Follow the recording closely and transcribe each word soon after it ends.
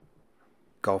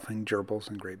Golfing gerbils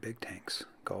and great big tanks.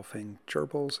 Golfing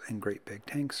gerbils and great big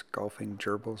tanks. Golfing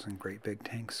gerbils and great big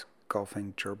tanks.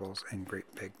 Golfing gerbils and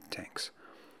great big tanks.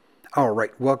 All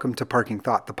right, welcome to Parking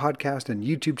Thought, the podcast and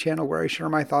YouTube channel where I share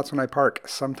my thoughts when I park,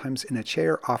 sometimes in a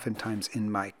chair, oftentimes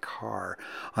in my car.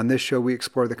 On this show, we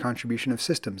explore the contribution of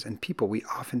systems and people we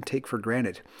often take for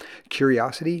granted.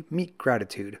 Curiosity meet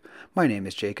gratitude. My name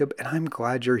is Jacob, and I'm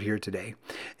glad you're here today.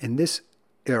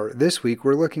 This week,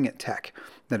 we're looking at tech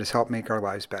that has helped make our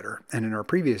lives better. And in our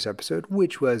previous episode,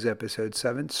 which was episode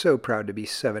 7, so proud to be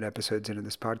 7 episodes into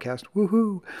this podcast.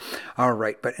 Woohoo! All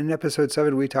right, but in episode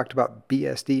 7, we talked about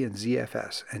BSD and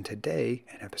ZFS. And today,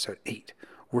 in episode 8,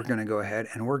 we're going to go ahead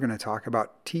and we're going to talk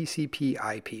about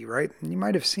TCP/IP, right? And you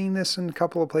might have seen this in a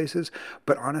couple of places,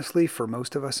 but honestly, for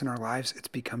most of us in our lives, it's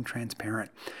become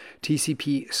transparent.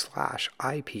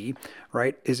 TCP/IP,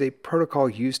 right, is a protocol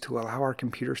used to allow our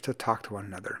computers to talk to one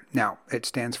another. Now, it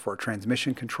stands for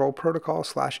Transmission Control Protocol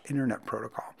 / Internet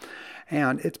Protocol,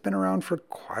 and it's been around for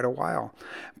quite a while,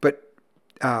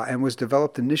 and was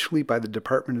developed initially by the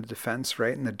Department of Defense,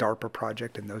 right, and the DARPA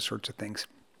project and those sorts of things.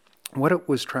 What it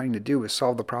was trying to do was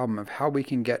solve the problem of how we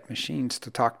can get machines to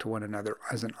talk to one another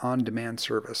as an on-demand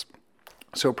service.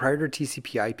 So prior to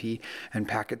TCP/IP and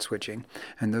packet switching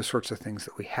and those sorts of things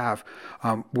that we have,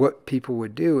 what people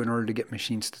would do in order to get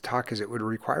machines to talk is it would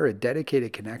require a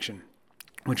dedicated connection,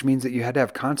 which means that you had to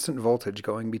have constant voltage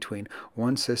going between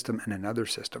one system and another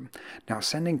system. Now,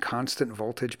 sending constant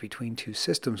voltage between two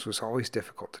systems was always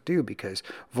difficult to do because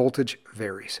voltage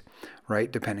varies,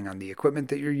 right? Depending on the equipment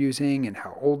that you're using and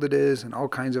how old it is and all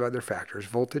kinds of other factors,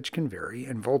 voltage can vary,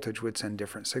 and voltage would send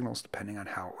different signals depending on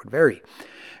how it would vary.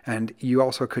 And you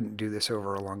also couldn't do this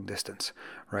over a long distance,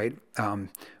 right?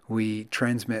 We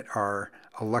transmit our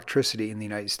electricity in the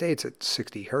United States at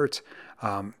 60 hertz,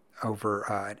 over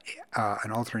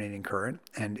an alternating current,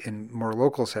 and in more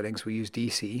local settings we use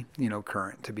DC,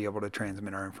 current to be able to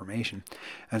transmit our information.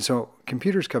 And so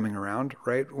computers coming around,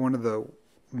 right, one of the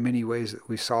many ways that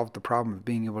we solved the problem of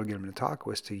being able to get them to talk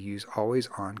was to use always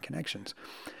on connections,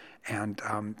 and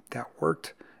that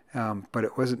worked, but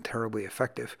it wasn't terribly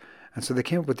effective. And so they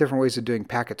came up with different ways of doing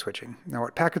packet switching. Now,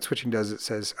 what packet switching does, it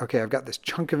says, okay, I've got this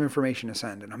chunk of information to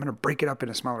send, and I'm going to break it up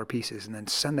into smaller pieces and then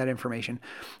send that information,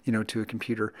 to a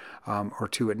computer or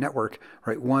to a network,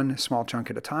 right, one small chunk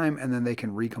at a time, and then they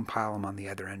can recompile them on the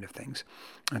other end of things.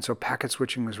 And so packet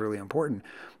switching was really important,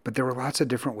 but there were lots of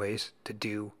different ways to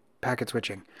do packet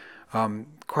switching,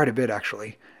 quite a bit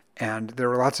actually, and there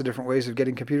were lots of different ways of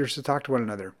getting computers to talk to one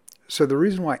another. So the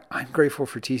reason why I'm grateful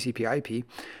for TCP/IP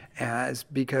is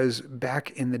because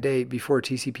back in the day, before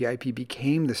TCP/IP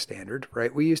became the standard,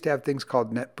 right, we used to have things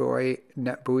called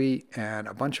NetBEUI, and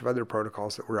a bunch of other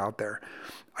protocols that were out there.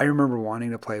 I remember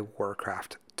wanting to play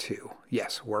Warcraft 2.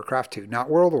 Yes, Warcraft 2. Not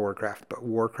World of Warcraft, but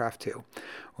Warcraft 2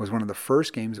 was one of the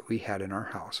first games that we had in our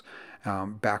house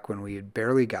back when we had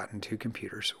barely gotten 2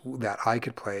 computers that I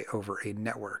could play over a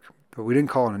network. But we didn't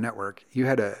call it a network.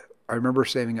 I remember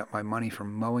saving up my money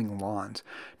from mowing lawns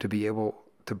to be able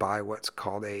to buy what's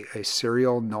called a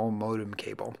serial null modem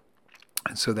cable.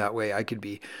 And so that way I could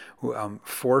be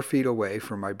 4 feet away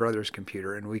from my brother's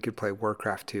computer and we could play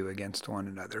Warcraft 2 against one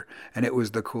another. And it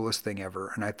was the coolest thing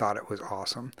ever. And I thought it was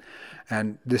awesome.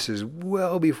 And this is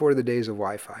well before the days of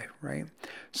Wi-Fi, right?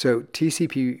 So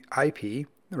TCP/IP,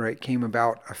 right, came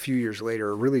about a few years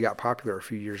later, really got popular a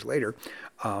few years later.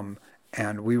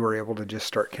 And we were able to just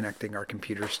start connecting our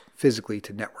computers physically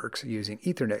to networks using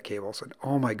Ethernet cables. And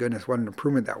oh my goodness, what an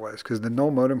improvement that was. Because the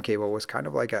null modem cable was kind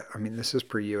of like this is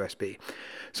pre-USB.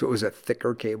 So it was a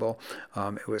thicker cable.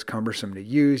 It was cumbersome to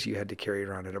use. You had to carry it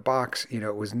around in a box.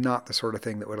 It was not the sort of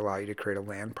thing that would allow you to create a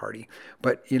LAN party.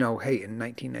 But, hey, in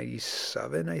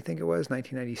 1997, I think it was,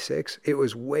 1996, it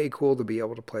was way cool to be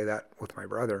able to play that with my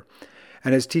brother.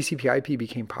 And as TCP/IP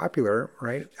became popular,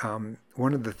 right,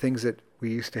 one of the things that we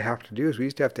used to have to do is we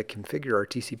used to have to configure our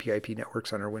TCP/IP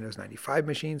networks on our Windows 95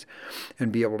 machines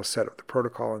and be able to set up the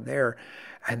protocol in there.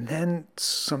 And then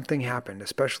something happened,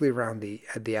 especially around the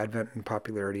advent and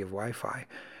popularity of Wi-Fi,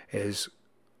 is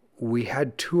we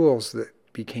had tools that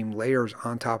became layers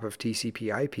on top of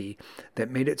TCP/IP that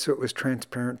made it so it was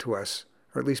transparent to us,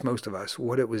 or at least most of us,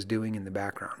 what it was doing in the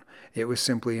background. It was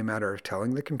simply a matter of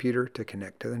telling the computer to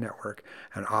connect to the network,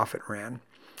 and off it ran.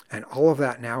 And all of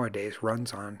that nowadays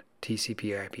runs on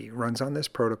TCP/IP, runs on this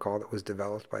protocol that was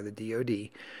developed by the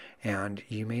DoD, and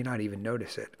you may not even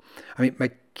notice it.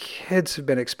 My kids have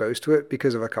been exposed to it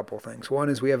because of a couple of things. One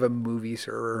is we have a movie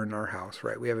server in our house,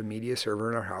 right? We have a media server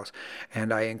in our house,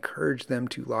 and I encourage them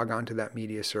to log on to that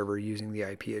media server using the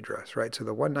IP address, right? So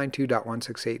the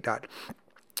 192.168.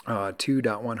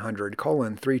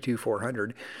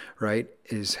 2.100:32400, right,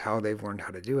 is how they've learned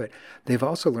how to do it. They've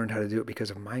also learned how to do it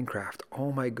because of Minecraft.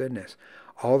 Oh my goodness.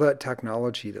 All that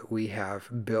technology that we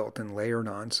have built and layered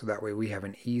on so that way we have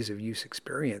an ease of use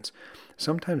experience.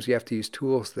 Sometimes we have to use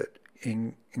tools that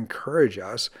encourage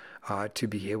us to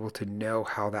be able to know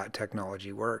how that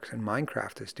technology works. And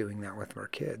Minecraft is doing that with our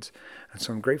kids. And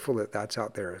so I'm grateful that that's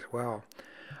out there as well.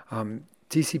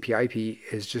 TCP/IP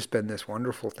has just been this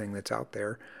wonderful thing that's out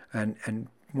there, and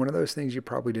one of those things you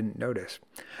probably didn't notice.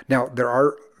 Now, there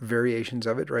are variations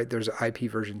of it, right? There's IP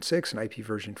version 6 and IP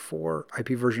version 4.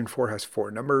 IP version 4 has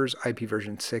 4 numbers. IP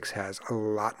version 6 has a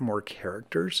lot more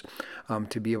characters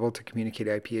to be able to communicate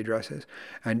IP addresses.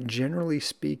 And generally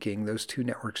speaking, those two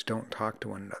networks don't talk to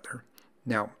one another.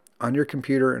 Now, on your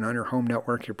computer and on your home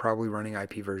network, you're probably running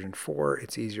IP version 4.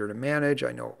 It's easier to manage.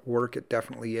 I know at work it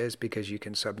definitely is because you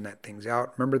can subnet things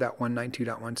out. Remember that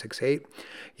 192.168?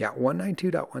 Yeah,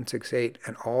 192.168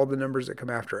 and all the numbers that come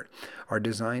after it are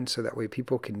designed so that way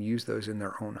people can use those in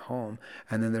their own home.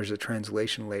 And then there's a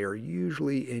translation layer,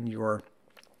 usually in your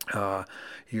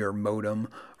modem,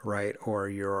 right? Or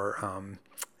it's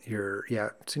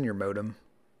in your modem.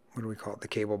 What do we call it? The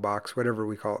cable box, whatever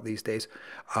we call it these days.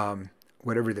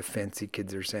 Whatever the fancy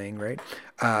kids are saying, right?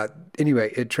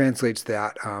 Anyway, it translates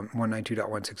that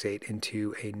 192.168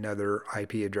 into another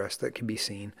IP address that can be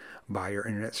seen by your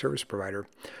internet service provider.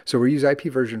 So we use IP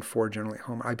version 4 generally at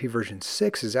home. IP version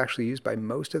 6 is actually used by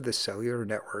most of the cellular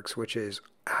networks, which is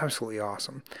absolutely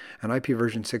awesome. And IP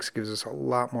version 6 gives us a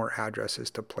lot more addresses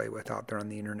to play with out there on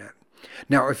the internet.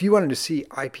 Now, if you wanted to see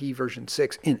IP version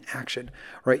 6 in action,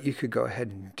 right, you could go ahead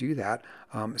and do that,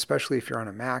 especially if you're on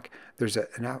a Mac. There's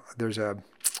a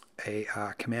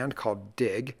command called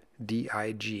dig,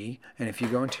 D-I-G, and if you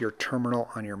go into your terminal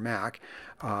on your Mac,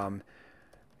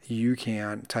 you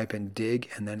can type in dig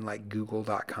and then like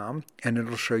google.com, and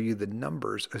it'll show you the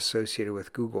numbers associated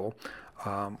with Google,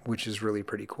 which is really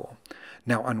pretty cool.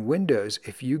 Now, on Windows,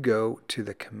 if you go to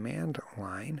the command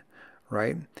line,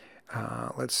 right,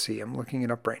 let's see, I'm looking it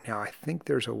up right now. I think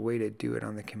there's a way to do it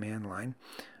on the command line.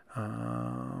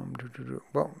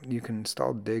 Well, you can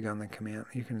install dig on the command.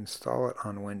 You can install it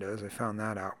on Windows. I found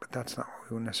that out, but that's not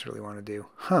what we necessarily want to do.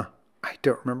 I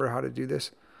don't remember how to do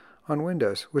this on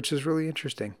Windows, which is really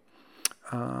interesting.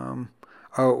 It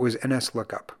was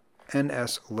NSLOOKUP.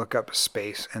 NSLOOKUP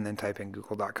space and then type in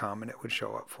google.com and it would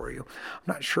show up for you. I'm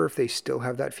not sure if they still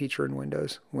have that feature in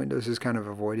Windows. Windows has kind of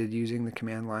avoided using the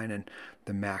command line, and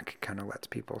the Mac kind of lets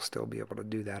people still be able to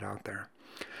do that out there.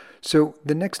 So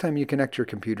the next time you connect your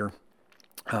computer,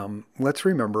 let's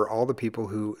remember all the people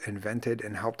who invented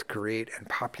and helped create and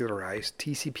popularize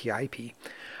TCP/IP.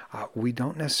 We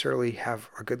don't necessarily have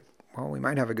we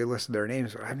might have a good list of their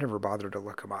names, but I've never bothered to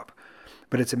look them up.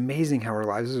 But it's amazing how our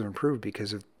lives have improved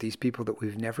because of these people that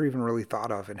we've never even really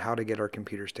thought of and how to get our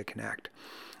computers to connect.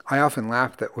 I often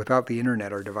laugh that without the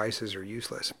internet, our devices are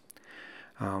useless.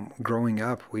 Growing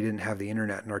up, we didn't have the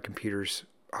internet and our computers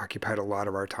occupied a lot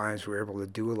of our times. We were able to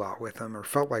do a lot with them, or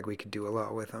felt like we could do a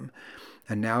lot with them.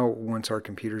 And now once our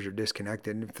computers are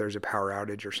disconnected, if there's a power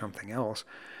outage or something else,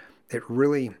 it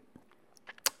really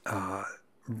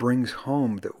brings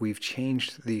home that we've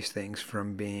changed these things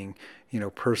from being,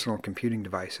 personal computing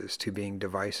devices to being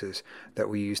devices that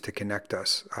we use to connect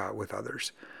us with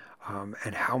others,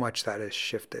 and how much that has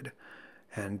shifted.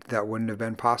 And that wouldn't have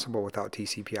been possible without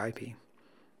TCP/IP.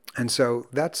 And so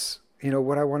that's,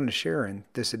 what I wanted to share in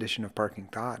this edition of Parking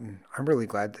Thought, and I'm really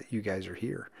glad that you guys are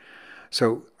here.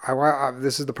 So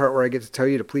this is the part where I get to tell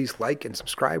you to please like and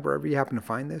subscribe wherever you happen to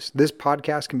find this. This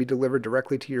podcast can be delivered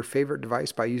directly to your favorite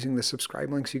device by using the subscribe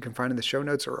links you can find in the show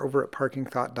notes or over at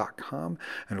parkingthought.com.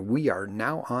 And we are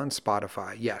now on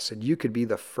Spotify. Yes, and you could be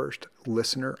the first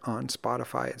listener on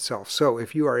Spotify itself. So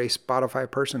if you are a Spotify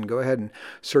person, go ahead and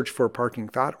search for Parking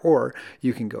Thought, or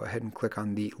you can go ahead and click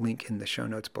on the link in the show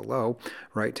notes below,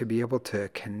 right, to be able to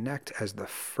connect as the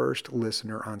first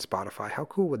listener on Spotify. How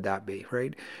cool would that be,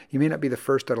 right? You may not be the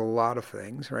first at a lot of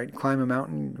things, right? Climb a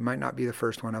mountain, you might not be the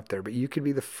first one up there, but you could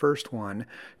be the first one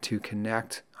to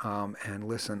connect and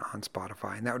listen on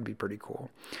Spotify, and that would be pretty cool.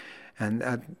 And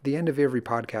at the end of every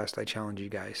podcast, I challenge you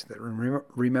guys that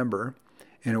remember,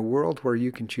 in a world where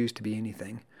you can choose to be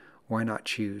anything, why not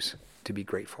choose to be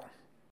grateful?